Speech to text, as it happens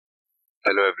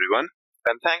Hello everyone,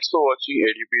 and thanks for watching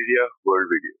Edupedia World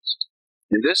Videos.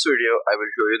 In this video, I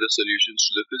will show you the solutions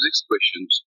to the physics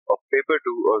questions of Paper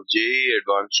 2 of JEE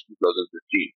Advanced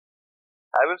 2015.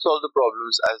 I will solve the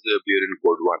problems as they appear in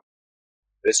Code 1.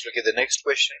 Let's look at the next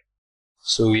question.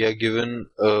 So we are given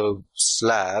a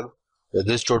slab where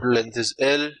this total length is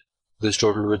L, this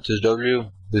total width is W,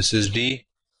 this is D,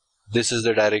 this is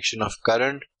the direction of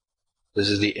current, this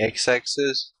is the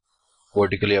x-axis,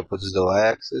 vertically upwards is the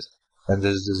y-axis, and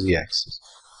this is the z-axis.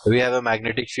 We have a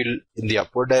magnetic field in the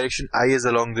upward direction. I is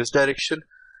along this direction.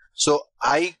 So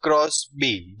I cross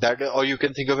B, that, or you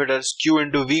can think of it as Q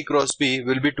into V cross B,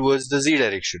 will be towards the z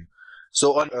direction.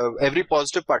 So on every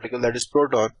positive particle, that is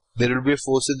proton, there will be a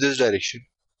force in this direction,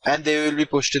 and they will be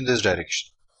pushed in this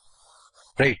direction.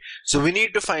 Right. So we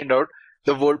need to find out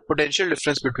the potential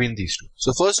difference between these two.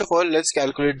 So first of all, let's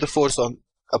calculate the force on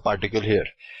a particle here.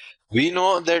 We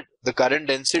know that the current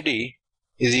density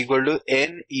is equal to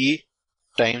NE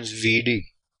times VD,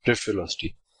 drift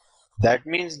velocity. That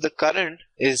means the current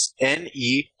is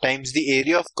NE times the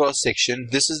area of cross section.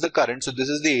 This is the current, so this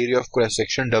is the area of cross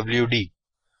section, WD.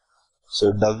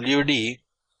 So WD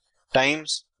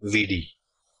times VD.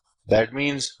 That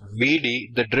means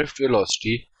VD, the drift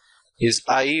velocity, is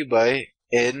I by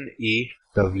NEWD.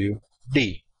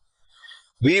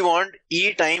 We want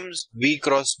E times V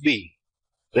cross B.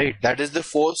 Right, that is the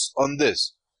force on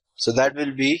this. So that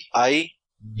will be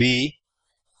IB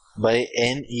by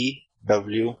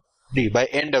NEWD, by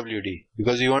NWD,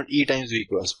 because we want E times V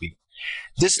cross B.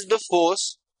 This is the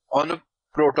force on a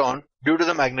proton due to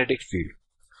the magnetic field.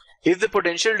 If the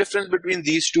potential difference between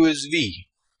these two is V,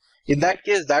 in that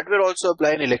case, that will also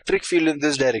apply an electric field in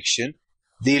this direction.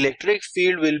 The electric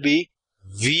field will be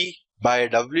V by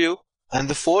W, and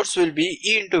the force will be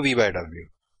E into V by W.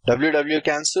 W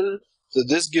cancel. So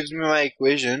this gives me my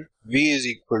equation. V is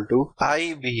equal to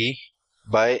IB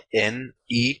by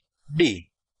NED.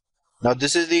 Now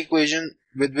this is the equation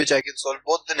with which I can solve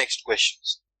both the next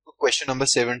questions. Question number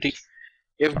 70.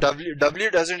 If W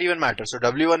doesn't even matter, so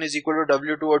W1 is equal to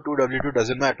W2 or 2W2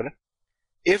 doesn't matter.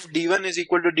 If D1 is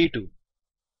equal to D2,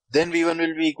 then V1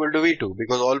 will be equal to V2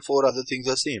 because all four other things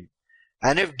are same.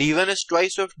 And if D1 is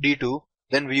twice of D2,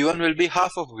 then V1 will be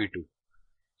half of V2.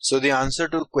 So the answer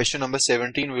to question number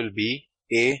 17 will be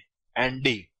A and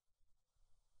D.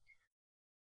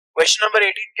 Question number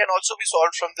 18 can also be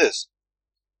solved from this.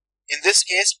 In this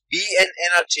case, B and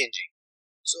N are changing.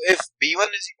 So if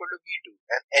B1 is equal to B2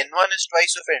 and N1 is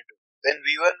twice of N2, then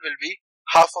V1 will be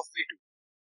half of V2.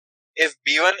 If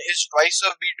B1 is twice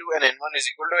of B2 and N1 is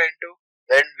equal to N2,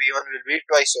 then V1 will be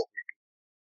twice of V2.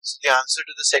 So the answer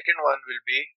to the second one will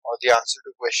be, or the answer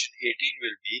to question 18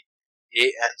 will be A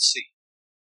and C.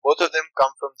 Both of them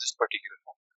come from this particular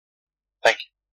formula. Thank you.